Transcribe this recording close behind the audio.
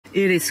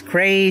It is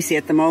crazy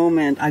at the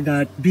moment. I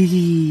got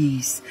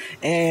bees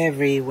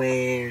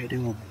everywhere. They're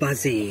all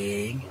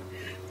buzzing.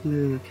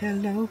 Look,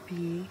 hello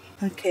bee.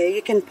 Okay,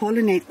 you can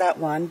pollinate that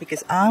one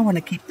because I want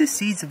to keep the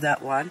seeds of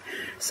that one.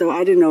 So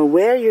I don't know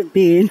where you've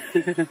been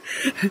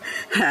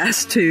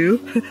as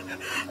to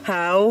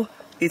how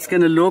it's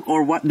going to look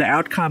or what the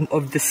outcome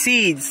of the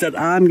seeds that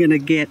I'm going to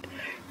get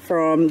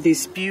from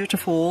this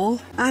beautiful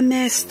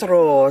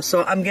Amestro.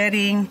 So I'm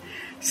getting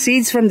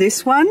seeds from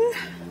this one,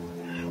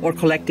 or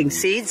collecting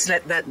seeds,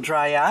 let that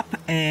dry up,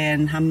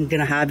 and I'm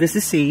gonna harvest the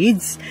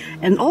seeds.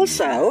 And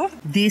also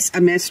this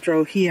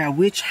Amestro here,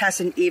 which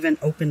hasn't even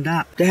opened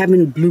up. They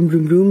haven't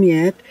bloom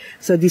yet.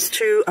 So these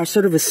two are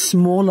sort of a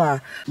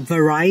smaller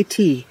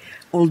variety,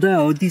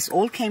 although these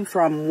all came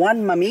from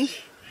one mummy.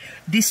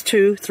 These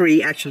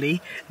three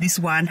actually. This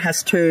one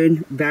has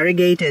turned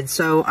variegated,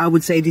 so I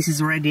would say this is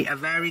already a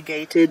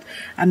variegated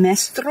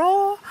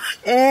Amestro,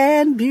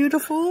 and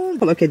beautiful.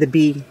 Well, okay, the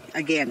bee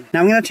again.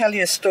 Now I'm going to tell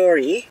you a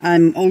story.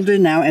 I'm older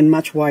now and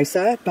much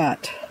wiser,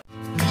 but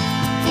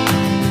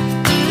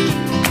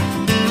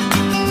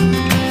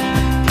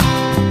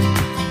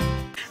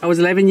I was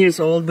 11 years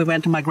old. We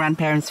went to my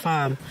grandparents'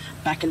 farm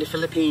back in the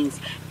Philippines,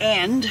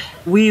 and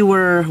we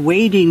were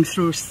wading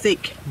through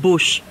thick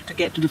bush to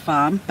get to the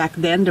farm. Back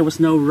then there was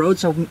no road,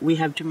 so we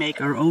have to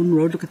make our own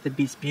road. Look at the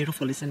bees,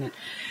 beautiful, isn't it?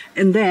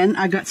 And then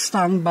I got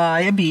stung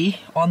by a bee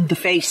on the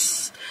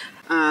face,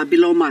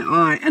 below my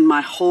eye, and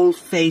my whole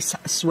face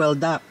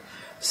swelled up.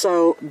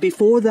 So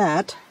before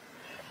that,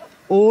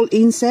 all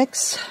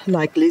insects,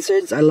 like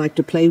lizards, I like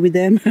to play with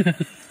them.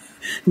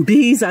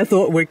 Bees I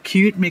thought were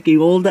cute, making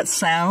all that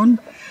sound.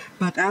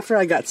 But after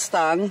I got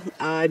stung,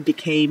 I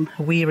became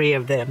weary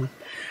of them.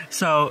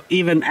 So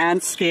even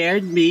ants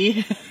scared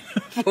me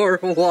for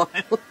a while.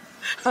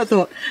 I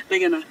thought they're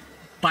gonna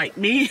bite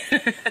me.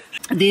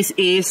 This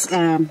is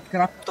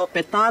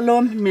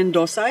Graptopetalum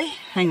Mendozae.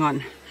 Hang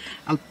on.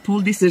 I'll pull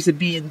this. There's a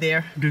bee in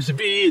there. There's a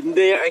bee in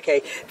there.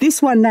 Okay.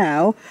 This one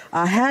now,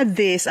 I have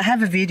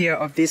a video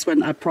of this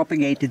when I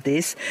propagated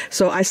this.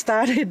 So I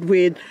started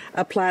with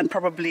a plant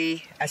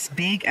probably as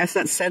big as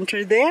that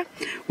center there,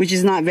 which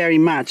is not very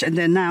much. And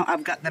then now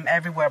I've got them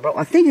everywhere. But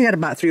I think I got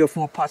about 3 or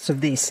 4 pots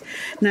of this.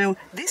 Now,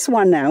 this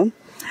one now,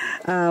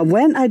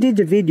 when I did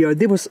the video,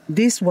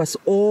 this was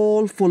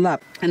all full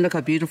up. And look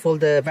how beautiful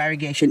the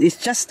variegation. It's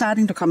just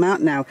starting to come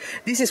out now.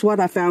 This is what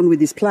I found with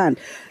this plant.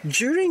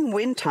 During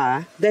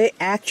winter, they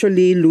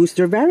actually lose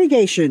their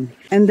variegation.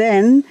 And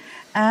then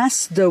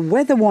as the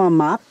weather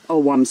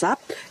warms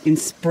up in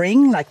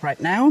spring, like right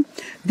now,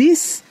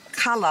 this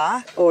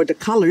color or the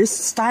colors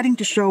starting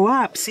to show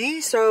up.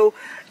 See, so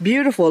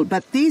beautiful.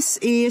 But this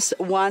is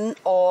one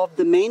of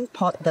the main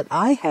pot that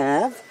I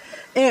have.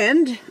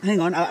 And hang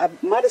on, I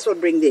might as well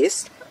bring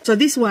this. So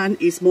this one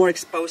is more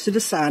exposed to the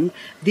sun.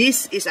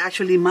 This is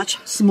actually much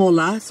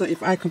smaller. So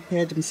if I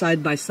compare them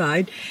side by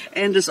side,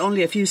 and there's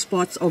only a few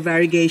spots of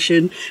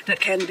variegation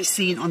that can be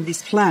seen on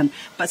this plant.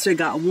 But so you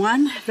got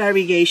one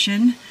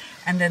variegation,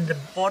 and then the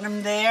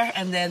bottom there,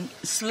 and then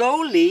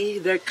slowly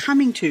they're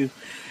coming to.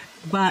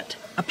 But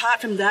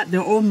apart from that,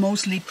 they're all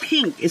mostly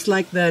pink. It's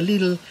like the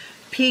little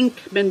pink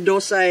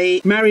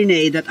Mendozae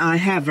marinade that I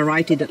have,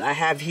 variety that I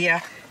have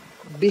here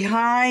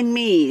behind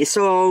me.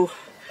 So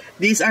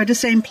these are the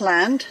same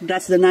plant.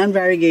 That's the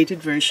non-variegated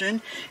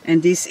version,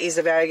 and this is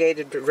a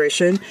variegated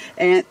version.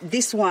 And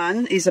this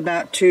one is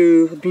about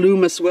to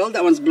bloom as well.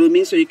 That one's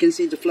blooming, so you can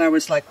see the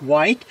flowers like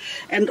white.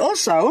 And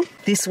also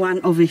this one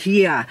over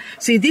here.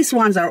 See, these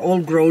ones are all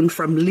grown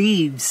from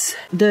leaves.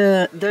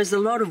 There's a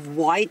lot of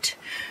white.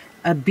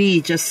 A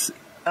bee just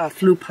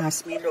flew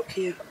past me. Look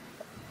here.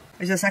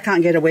 I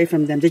can't get away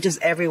from them. They're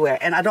just everywhere.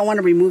 And I don't want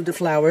to remove the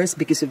flowers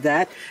because of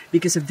that,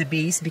 because of the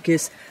bees,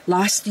 because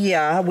last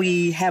year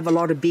we have a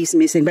lot of bees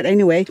missing. But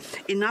anyway,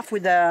 enough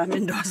with the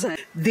Mendoza.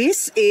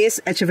 This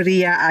is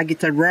Echeveria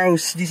agita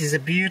rose. This is a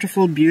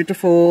beautiful,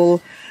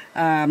 beautiful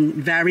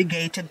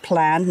variegated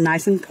plant,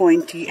 nice and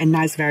pointy and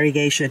nice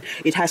variegation.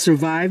 It has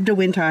survived the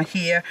winter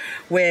here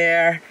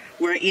where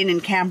we're in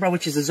Canberra,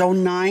 which is a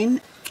zone 9.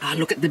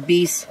 Look at the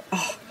bees.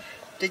 Oh,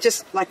 they're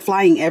just like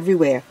flying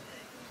everywhere.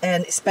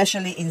 And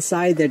especially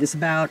inside there, there's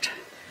about,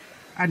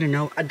 I don't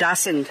know, a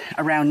dozen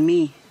around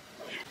me.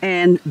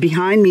 And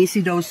behind me,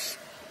 see those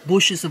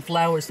bushes of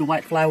flowers, the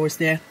white flowers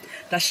there?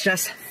 That's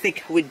just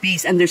thick with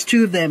bees. And there's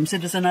 2 of them, so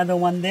there's another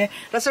one there.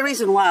 That's the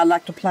reason why I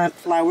like to plant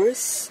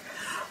flowers.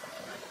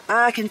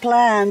 I can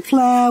plant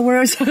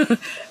flowers.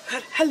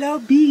 Hello,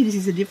 bee. This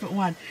is a different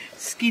one.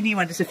 Skinny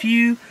one. There's a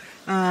few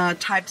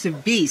types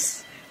of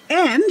bees.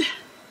 And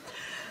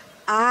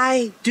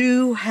I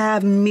do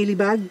have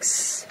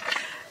mealybugs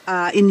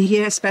in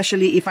here,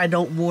 especially if I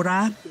don't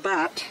water,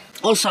 but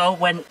also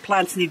when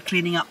plants need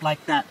cleaning up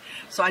like that.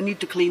 So I need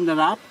to clean that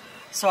up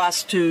so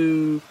as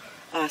to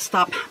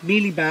stop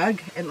mealybug,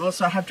 and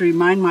also I have to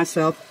remind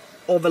myself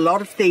of a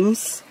lot of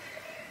things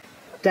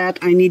that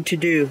I need to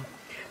do.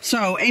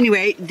 So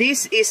anyway,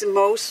 this is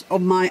most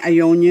of my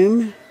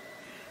Aeonium.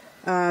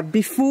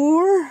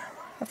 Before,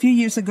 a few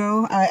years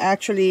ago, I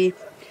actually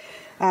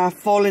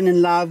fallen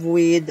in love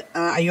with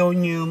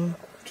Aeonium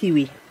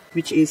kiwi.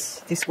 which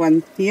is this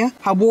one here,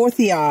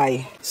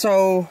 Haworthii.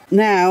 So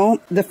now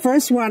the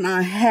first one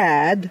I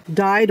had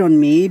died on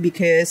me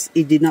because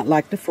it did not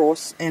like the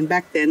frost, and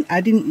back then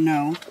I didn't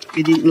know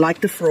it didn't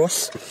like the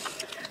frost.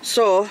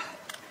 So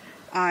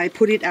I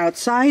put it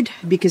outside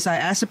because I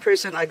asked the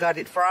person I got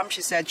it from.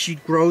 She said she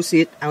grows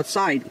it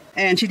outside,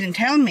 and she didn't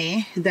tell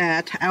me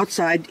that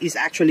outside is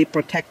actually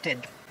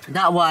protected.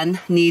 That one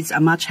needs a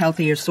much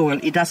healthier soil.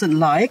 It doesn't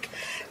like,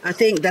 I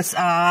think that's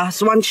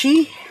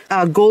Swansea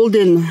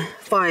Golden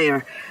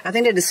Fire. I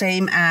think they're the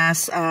same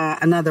as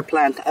another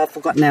plant. I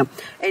forgot now.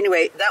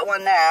 Anyway, that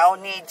one now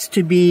needs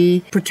to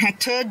be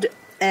protected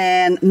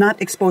and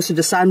not exposed to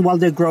the sun while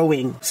they're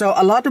growing. So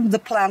a lot of the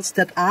plants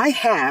that I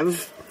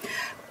have,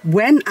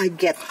 when I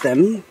get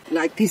them,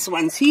 like these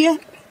ones here,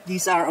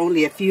 these are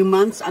only a few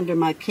months under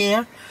my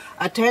care,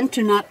 I tend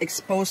to not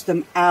expose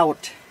them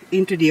out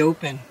into the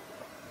open.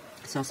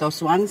 So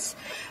those ones,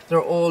 they're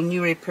all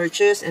newly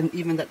purchased, and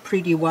even that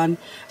pretty one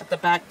at the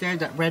back there,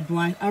 that red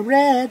wine, a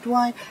red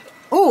wine.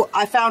 Oh,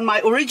 I found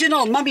my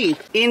original mummy.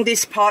 In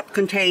this pot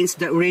contains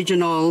the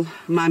original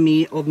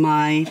mummy of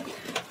my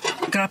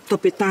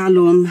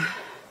Graptopetalum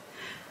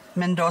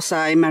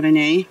Mendozae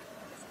Marinae.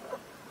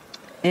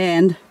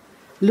 And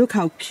look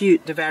how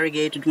cute the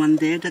variegated one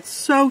there. That's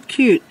so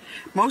cute.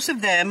 Most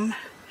of them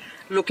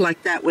look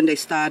like that when they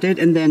started,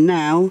 and then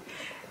now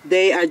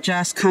they are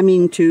just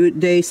coming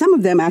to, some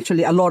of them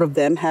actually, a lot of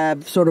them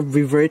have sort of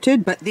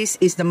reverted, but this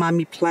is the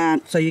mummy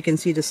plant. So you can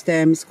see the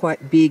stems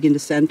quite big in the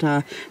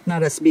center,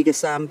 not as big as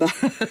some, but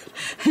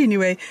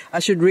anyway, I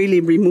should really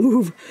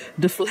remove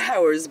the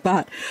flowers.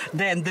 But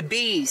then the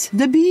bees,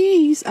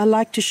 I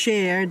like to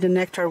share the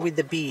nectar with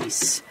the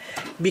bees,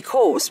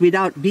 because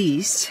without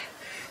bees,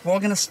 we're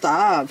gonna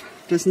starve.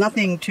 There's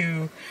nothing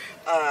to,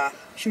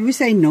 should we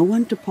say no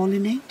one to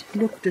pollinate?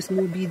 Look, there's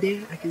more bee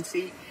there, I can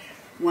see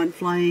one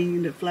flying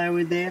in the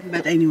flower there.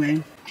 But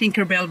anyway,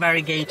 Tinkerbell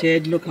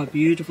variegated, look how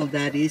beautiful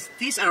that is.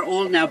 These are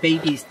all now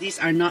babies. These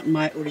are not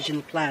my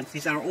original plants.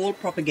 These are all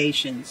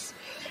propagations.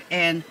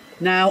 And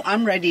now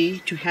I'm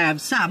ready to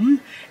have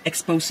some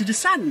exposed to the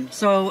sun.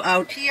 So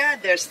out here,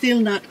 they're still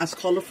not as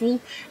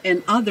colorful,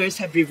 and others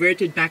have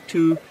reverted back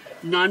to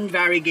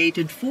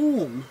non-variegated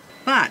form.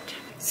 But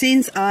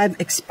since I've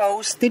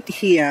exposed it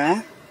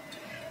here,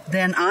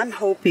 then I'm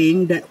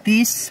hoping that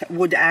this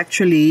would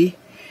actually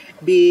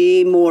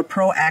be more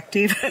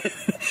proactive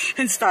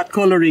and start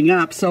coloring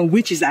up. So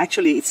which is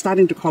actually, it's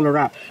starting to color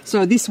up.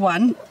 So this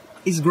one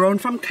is grown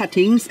from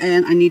cuttings,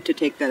 and I need to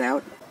take that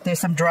out. There's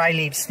some dry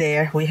leaves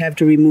there. We have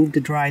to remove the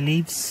dry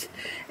leaves.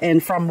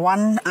 And from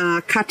one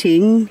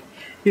cutting,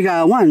 you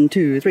got 1,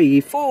 2, 3,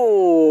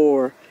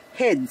 4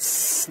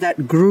 heads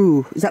that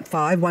grew. Is that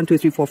 5? 1, 2,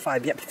 3, 4,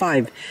 5. Yep,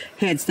 5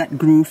 heads that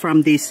grew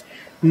from this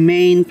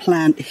main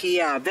plant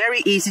here.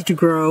 Very easy to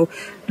grow.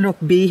 Look,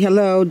 bee,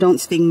 hello, don't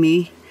sting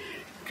me,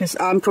 because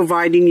I'm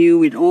providing you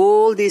with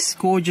all this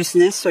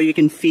gorgeousness so you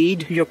can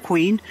feed your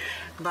queen,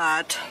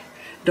 but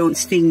don't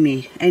sting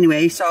me.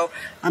 Anyway, so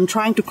I'm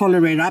trying to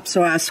color it up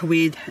so as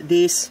with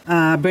this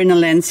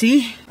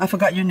Bernalense. I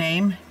forgot your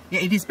name. Yeah,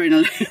 it is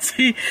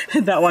Bernalense.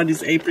 That one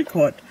is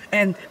apricot.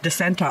 And the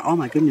center, oh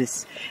my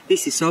goodness,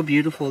 this is so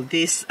beautiful.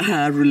 This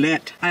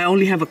roulette, I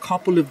only have a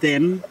couple of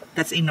them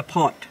that's in a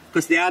pot,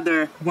 because the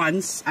other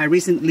ones I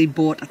recently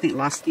bought, I think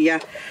last year,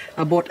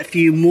 I bought a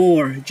few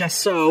more just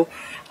so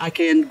I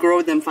can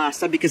grow them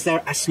faster, because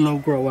they're a slow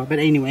grower. But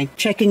anyway,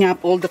 checking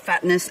up all the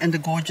fatness and the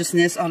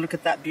gorgeousness. Oh, look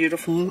at that,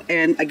 beautiful.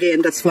 And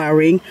again, that's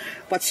flowering.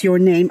 What's your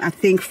name? I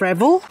think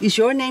Frevel. Is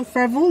your name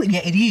Frevel?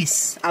 Yeah, it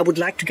is. I would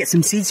like to get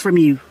some seeds from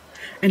you.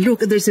 And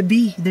look, there's a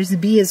bee. There's a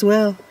bee as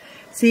well.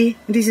 See,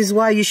 this is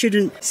why you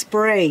shouldn't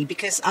spray,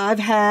 because I've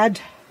had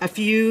a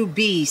few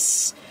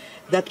bees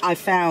that I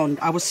found.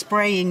 I was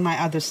spraying my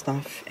other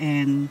stuff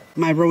and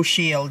my rose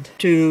shield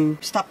to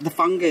stop the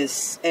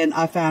fungus, and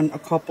I found a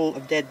couple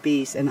of dead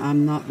bees, and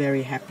I'm not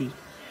very happy.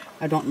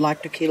 I don't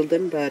like to kill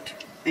them,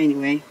 but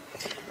anyway,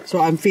 so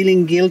I'm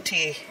feeling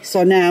guilty.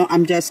 So now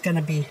I'm just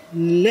gonna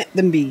let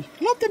them be.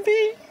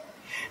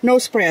 No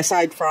spray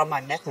aside from my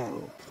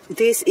methyl.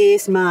 This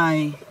is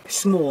my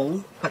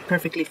small but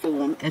perfectly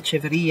formed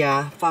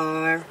Echeveria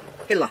Fire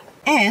Pillar.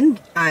 And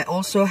I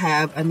also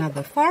have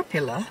another Fire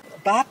Pillar,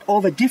 but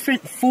of a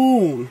different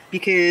form,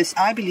 because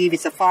I believe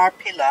it's a Fire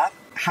Pillar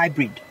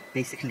hybrid,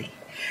 basically.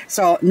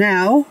 So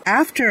now,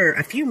 after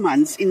a few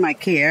months in my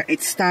care,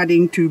 it's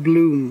starting to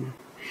bloom.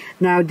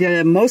 Now,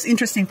 the most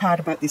interesting part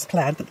about this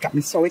plant that got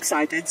me so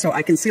excited, so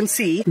I can still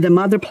see the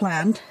mother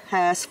plant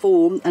has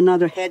formed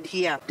another head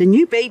here. The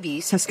new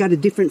babies has got a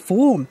different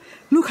form.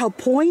 Look how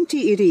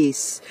pointy it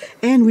is,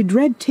 and with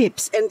red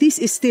tips. And this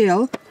is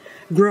still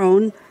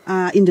grown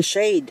in the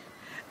shade.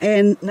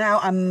 And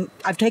now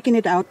I've taken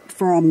it out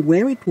from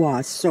where it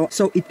was,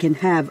 so it can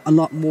have a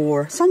lot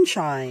more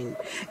sunshine.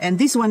 And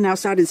this one now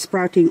started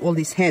sprouting all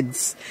these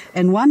heads.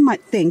 And one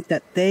might think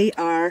that they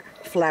are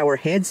flower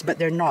heads, but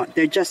they're not.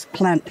 They're just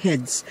plant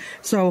heads.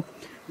 So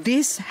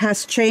this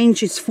has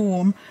changed its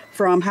form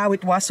from how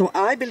it was. So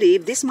I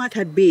believe this might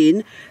have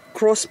been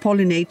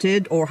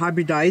cross-pollinated or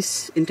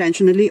hybridized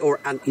intentionally or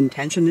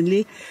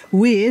unintentionally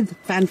with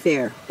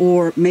fanfare,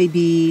 or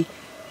maybe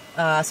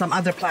some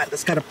other plant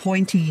that's got a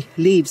pointy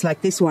leaves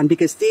like this one,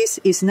 because this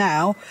is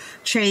now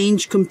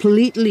changed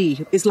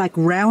completely. It's like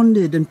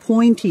rounded and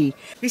pointy.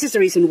 This is the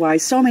reason why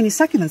so many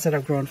succulents that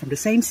have grown from the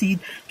same seed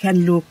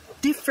can look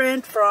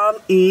different from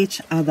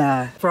each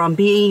other, from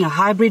being a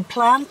hybrid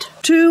plant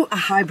to a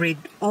hybrid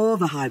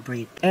of a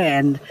hybrid.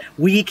 And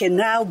we can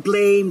now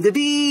blame the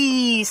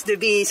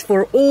bees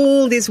for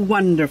all this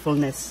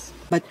wonderfulness.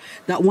 But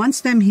that one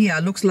stem here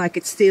looks like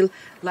it's still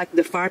like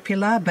the fire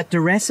pillar, but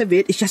the rest of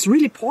it is just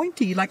really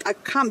pointy. Like, I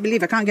can't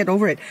get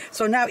over it.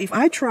 So now if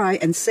I try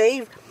and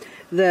save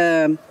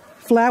the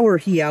flower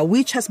here,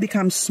 which has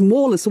become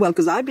small as well,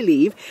 because I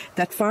believe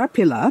that fire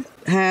pillar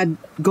had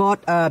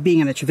got,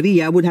 being an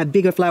Echeveria, would have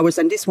bigger flowers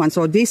than this one.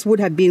 So this would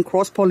have been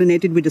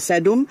cross-pollinated with the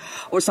sedum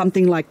or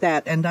something like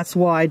that. And that's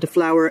why the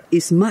flower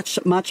is much,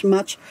 much,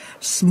 much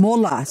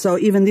smaller. So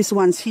even this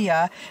one's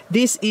here,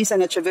 this is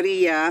an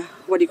Echeveria,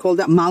 what do you call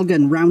that,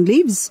 Malgan, round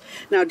leaves.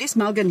 Now this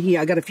Malgan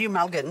here, I got a few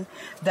Malgan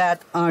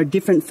that are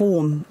different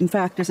form. In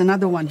fact, there's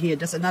another one here.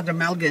 There's another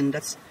Malgan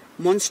that's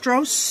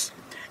monstrous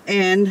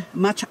and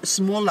much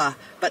smaller,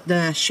 but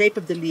the shape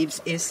of the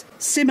leaves is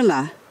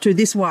similar to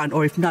this one,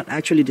 or if not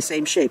actually the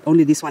same shape,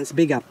 only this one's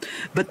bigger.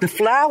 But the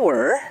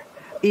flower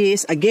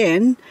is,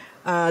 again,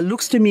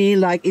 looks to me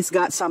like it's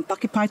got some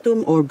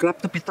Pachyphytum or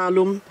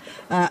Graptopetalum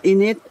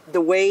in it, the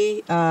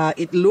way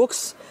it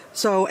looks.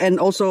 So, and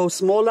also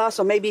smaller,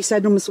 so maybe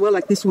sedum as well,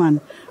 like this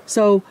one.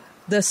 So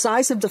the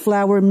size of the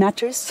flower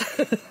matters.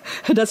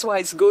 That's why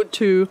it's good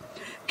to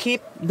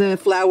keep the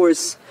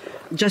flowers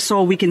just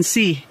so we can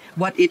see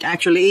what it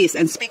actually is.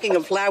 And speaking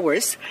of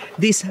flowers,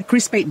 this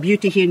Crispate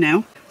Beauty here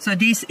now. So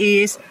this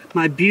is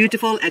my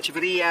beautiful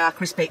Echeveria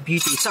Crispate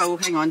Beauty. So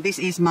hang on, this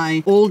is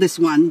my oldest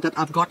one that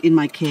I've got in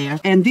my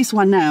care. And this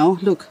one now,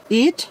 look,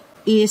 it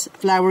is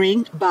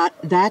flowering, but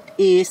that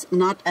is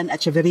not an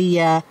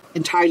Echeveria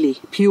entirely,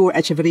 pure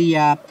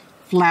Echeveria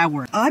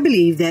flower. I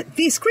believe that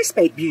this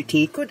Crispate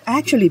Beauty could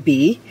actually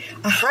be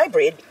a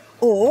hybrid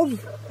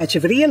of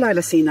Echeveria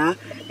lilacina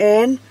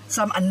and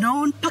some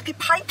unknown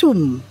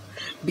Pachyphytum,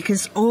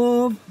 because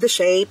of the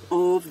shape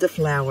of the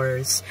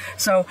flowers.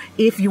 So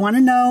if you want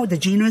to know the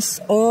genus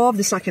of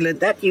the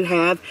succulent that you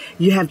have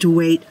to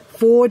wait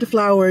for the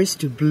flowers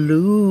to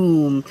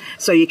bloom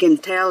so you can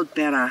tell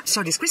better.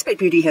 So this Crispate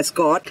Beauty has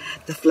got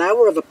the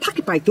flower of a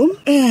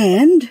Pachyphytum,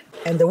 and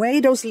the way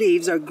those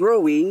leaves are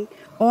growing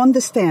on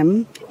the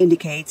stem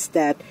indicates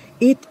that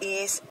it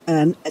is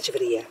an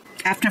Echeveria.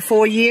 After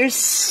 4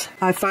 years,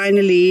 I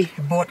finally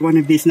bought one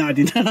of these. No, I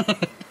didn't.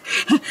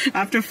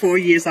 After 4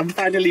 years, I'm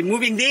finally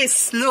moving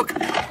this. Look,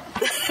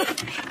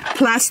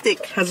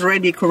 plastic has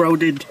already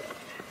corroded.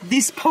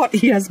 This pot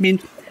here has been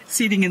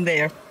sitting in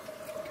there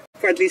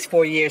for at least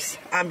 4 years.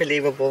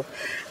 Unbelievable.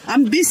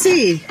 I'm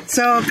busy,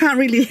 so can't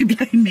really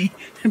blame me.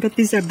 But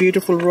these are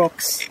beautiful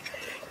rocks.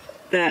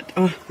 That,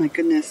 oh my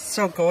goodness,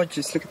 so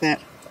gorgeous. Look at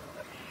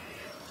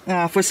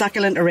that. For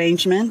succulent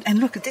arrangement. And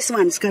look at this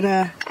one. It's got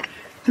a...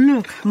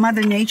 Look,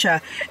 Mother Nature.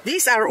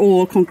 These are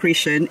all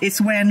concretion. It's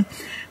when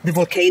the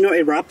volcano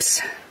erupts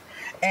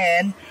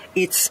and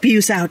it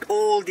spews out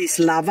all this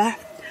lava,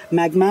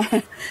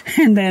 magma,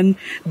 and then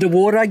the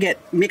water get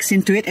mixed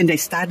into it and they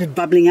started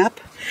bubbling up.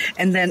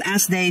 And then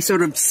as they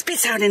sort of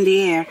spits out in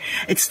the air,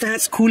 it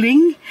starts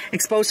cooling,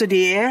 exposed to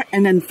the air,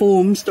 and then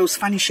forms those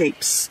funny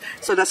shapes.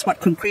 So that's what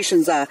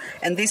concretions are.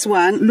 And this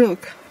one,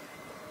 look,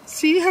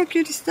 see how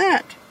cute is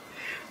that?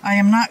 I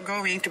am not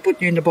going to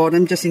put you in the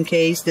bottom just in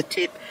case the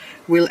tip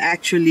will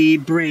actually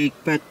break,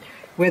 but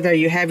whether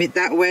you have it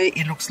that way,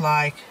 it looks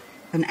like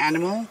an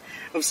animal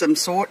of some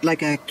sort,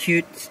 like a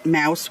cute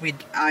mouse with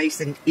eyes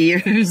and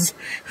ears.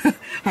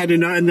 I don't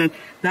know. And then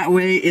that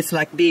way it's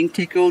like being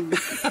tickled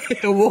by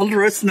a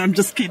walrus. No, I'm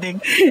just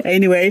kidding.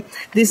 Anyway,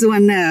 this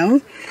one now,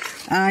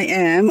 I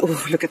am,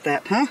 oh, look at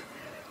that, huh?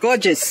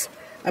 Gorgeous.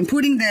 I'm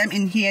putting them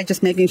in here,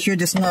 just making sure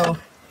there's no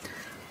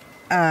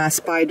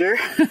spider.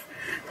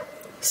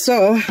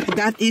 So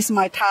that is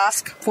my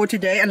task for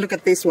today. And look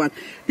at this one.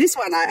 This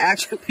one I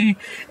actually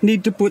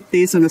need to put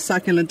this on a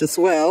succulent as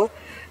well.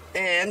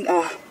 And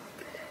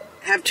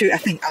have to, I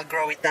think I'll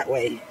grow it that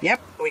way.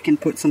 Yep, we can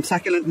put some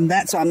succulent in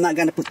that. So I'm not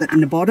going to put that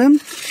in the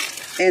bottom.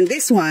 And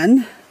this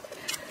one,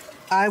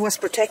 I was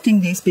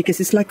protecting this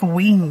because it's like a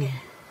wing.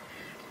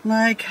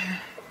 Like,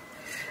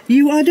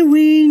 you are the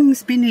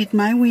wings beneath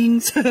my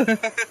wings.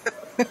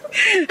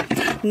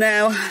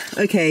 Now,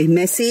 okay,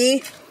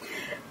 messy.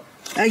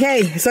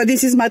 Okay, so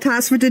this is my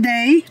task for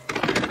today.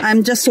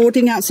 I'm just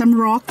sorting out some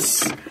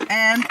rocks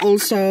and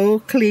also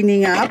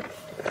cleaning up.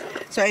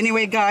 So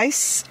anyway,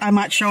 guys, I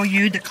might show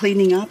you the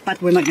cleaning up,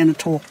 but we're not going to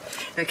talk,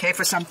 okay,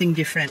 for something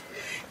different.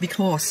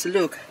 Because,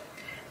 look,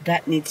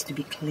 that needs to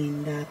be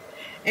cleaned up.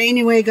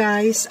 Anyway,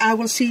 guys, I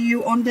will see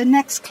you on the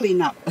next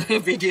cleanup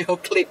video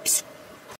clips.